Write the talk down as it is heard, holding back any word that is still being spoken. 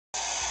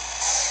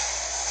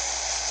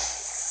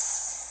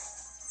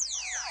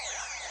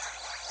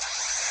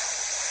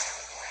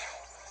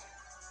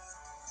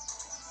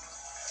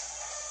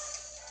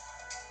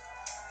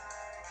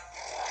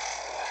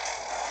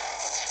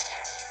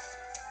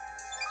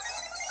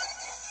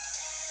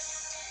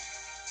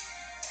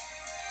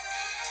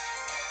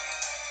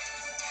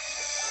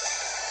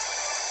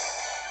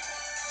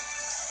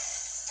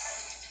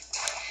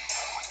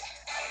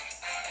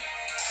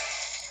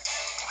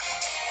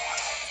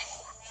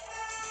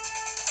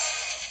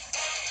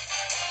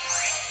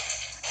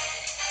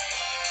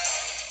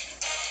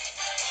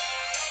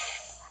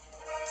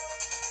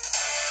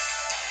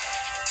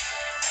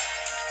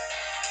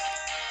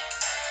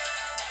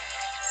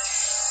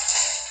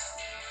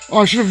Oh,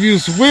 I should have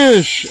used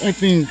Wish, I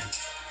think.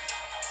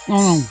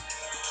 Oh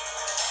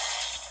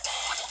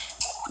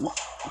no.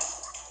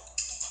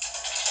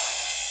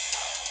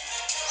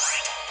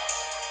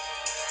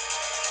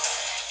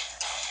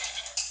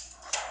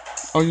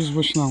 I'll use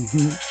Wish now.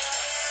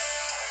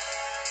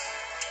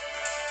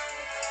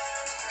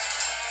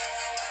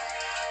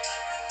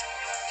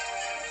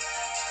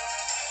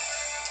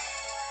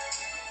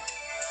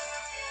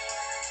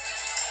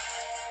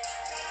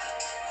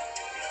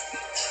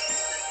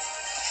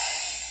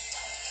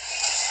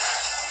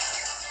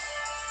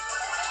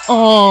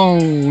 Oh,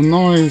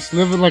 nice.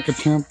 Live it like a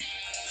champ.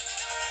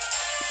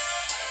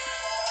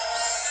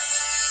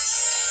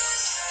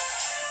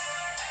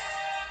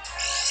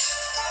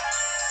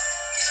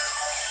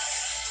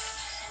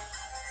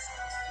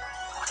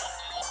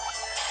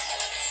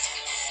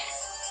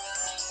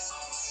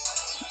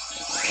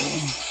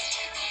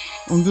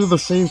 I'll do the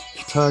safe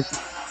attack.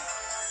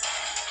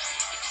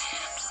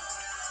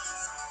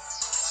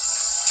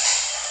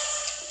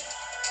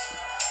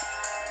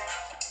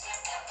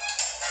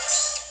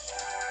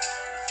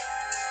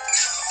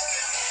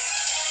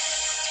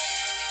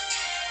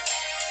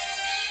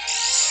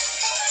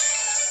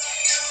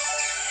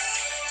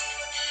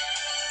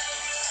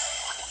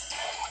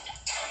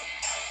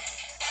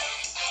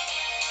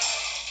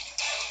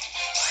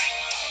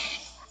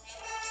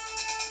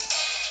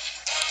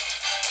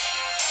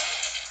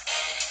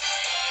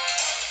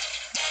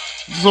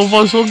 So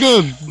far, so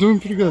good. Doing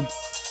pretty good.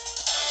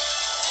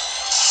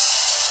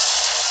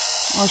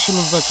 I should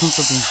have that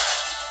comfortably.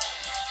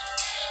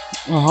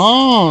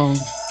 Aha!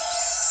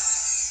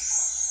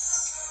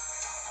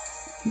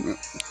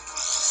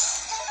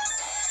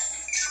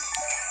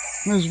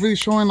 It's really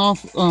showing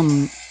off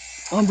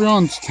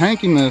Umbreon's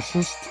tankiness.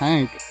 This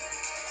tank.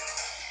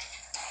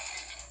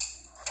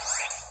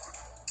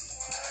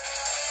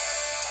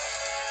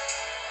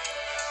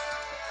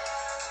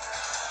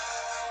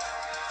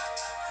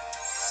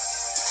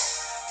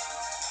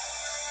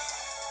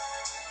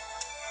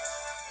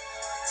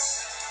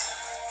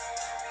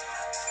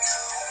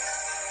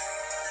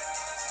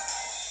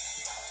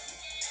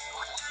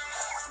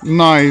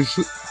 Nice.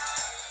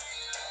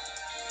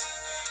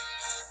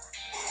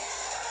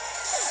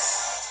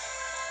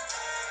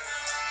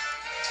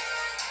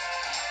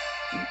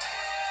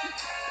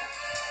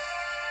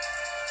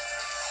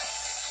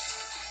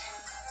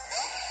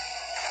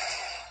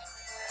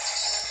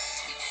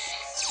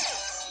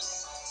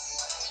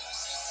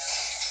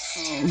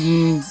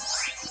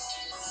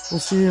 We'll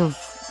see if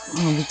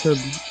we could.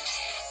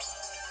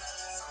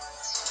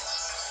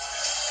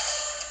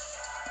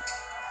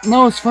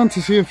 No, it's fun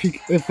to see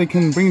if they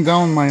can bring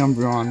down my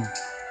Umbreon.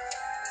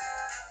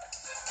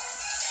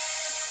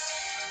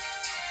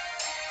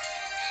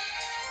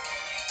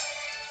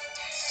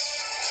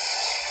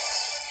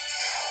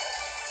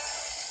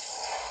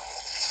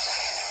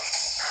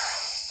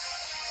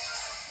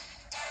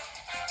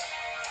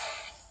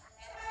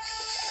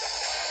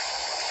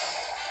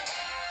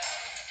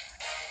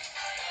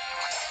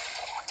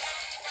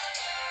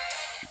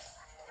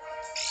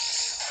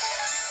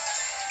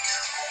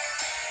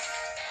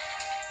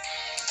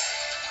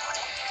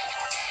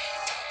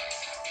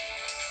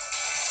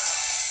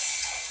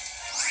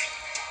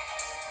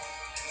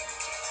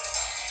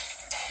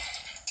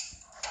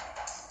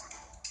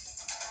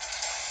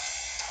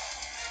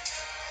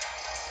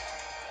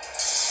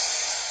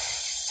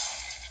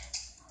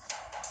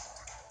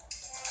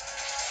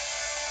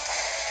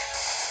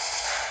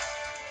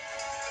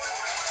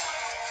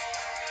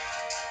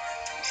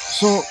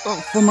 So,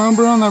 for my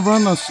Umbreon, I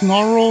run a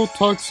Snarl,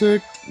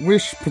 Toxic,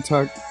 Wish,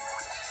 Protect.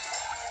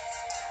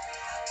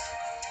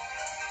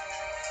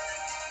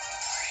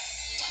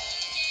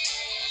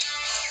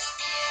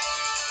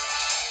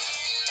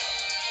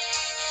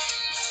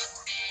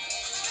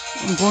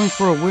 I'm going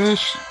for a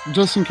Wish,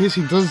 just in case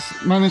he does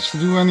manage to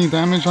do any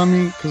damage on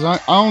me, because I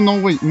don't know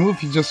what move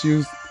he just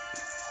used.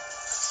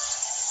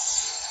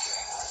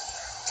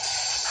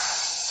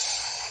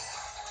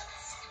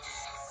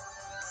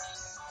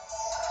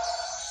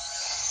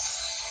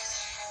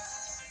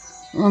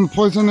 And the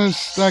poison is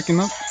stacking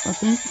up, I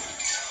think.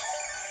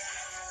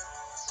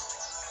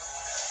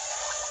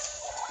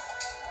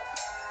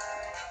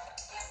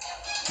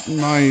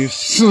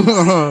 Nice.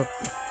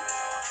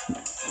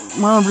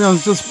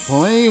 Umbreon's just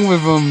playing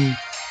with him.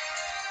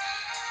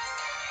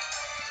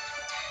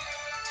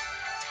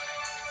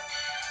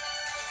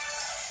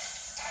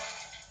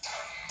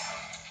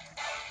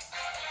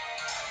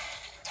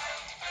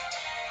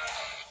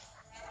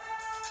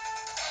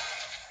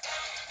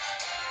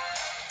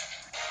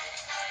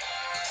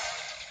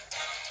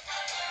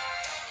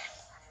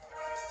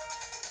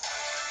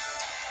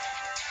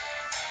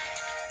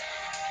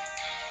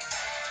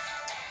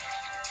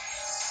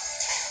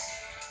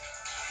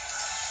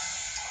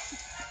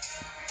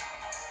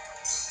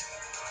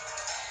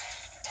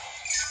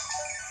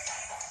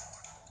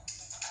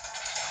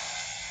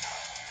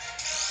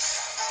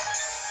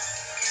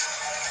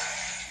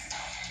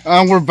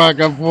 And we're back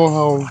at full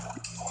health.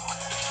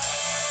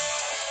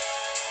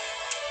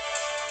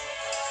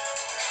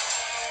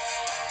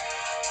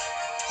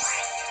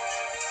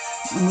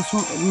 And this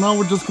one, now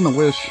we're just gonna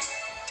wish.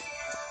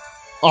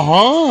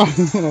 Aha!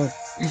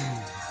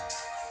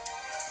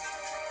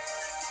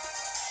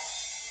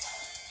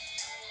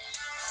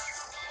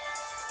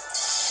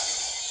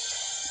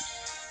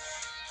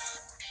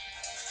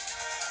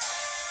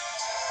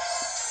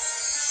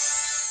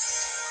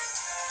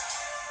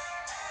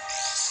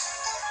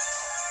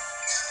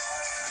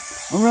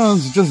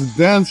 Umbreon's just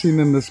dancing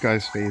in this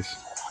guy's face.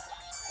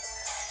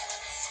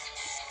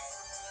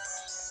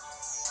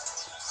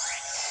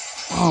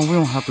 Oh, we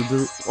don't have to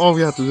do. All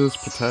we have to do is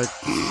protect.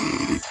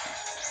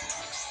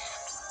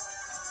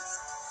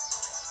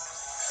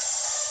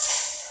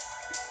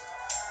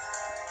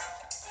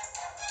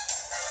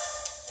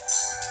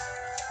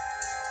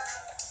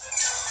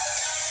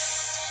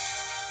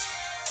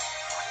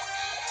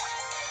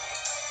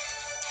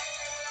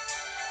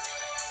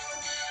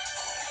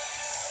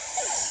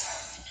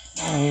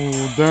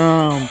 Oh,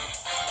 damn.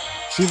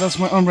 See, that's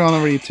my Umbreon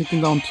already,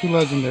 taking down 2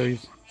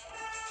 legendaries.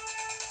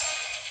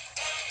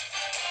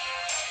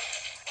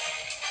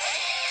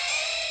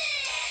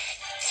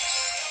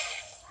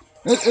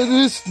 It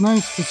is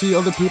nice to see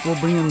other people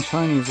bring in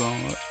shinies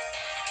on it.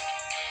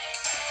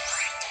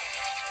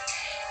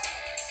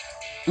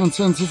 And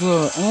since it's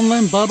an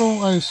online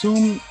battle, I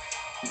assume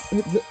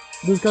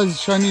this guy's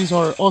shinies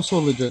are also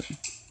legit.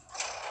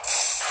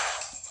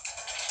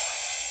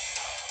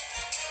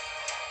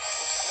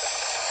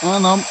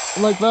 And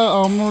like that,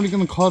 I'm already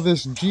gonna call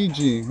this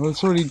GG. Well,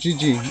 it's already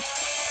GG.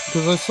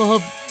 Because I still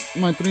have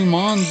my 3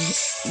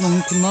 Mons, and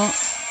he cannot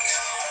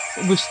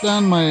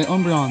withstand my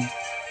Umbreon.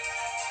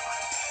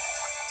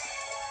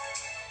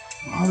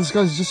 Oh, this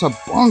guy's just a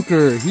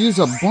bunker. He is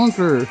a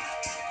bunker.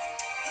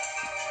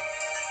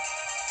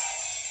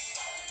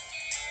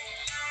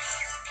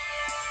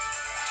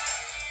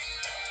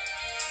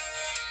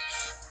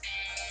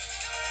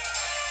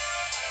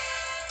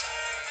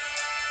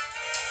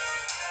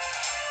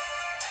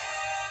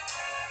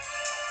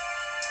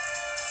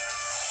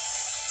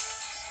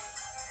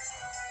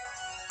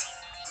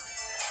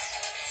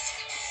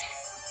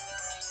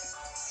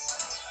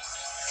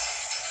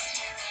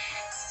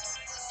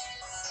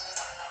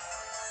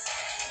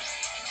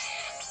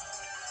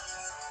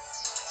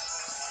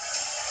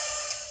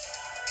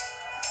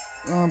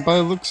 By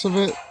the looks of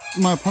it,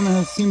 my opponent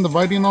has seen the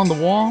writing on the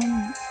wall.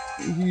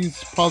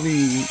 He's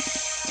probably...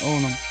 Oh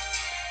no.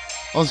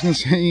 I was gonna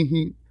say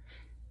he...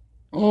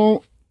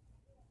 Oh.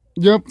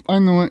 Yep, I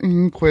know it.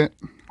 He quit.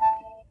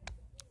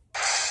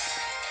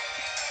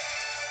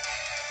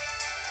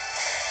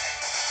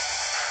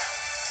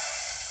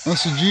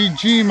 That's a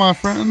GG, my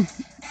friend.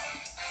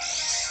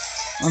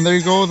 And there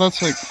you go,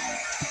 that's like...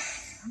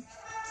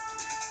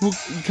 Who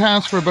can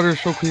ask for a better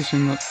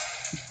showcasing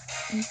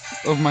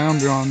of my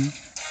Umbreon?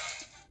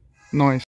 Nice.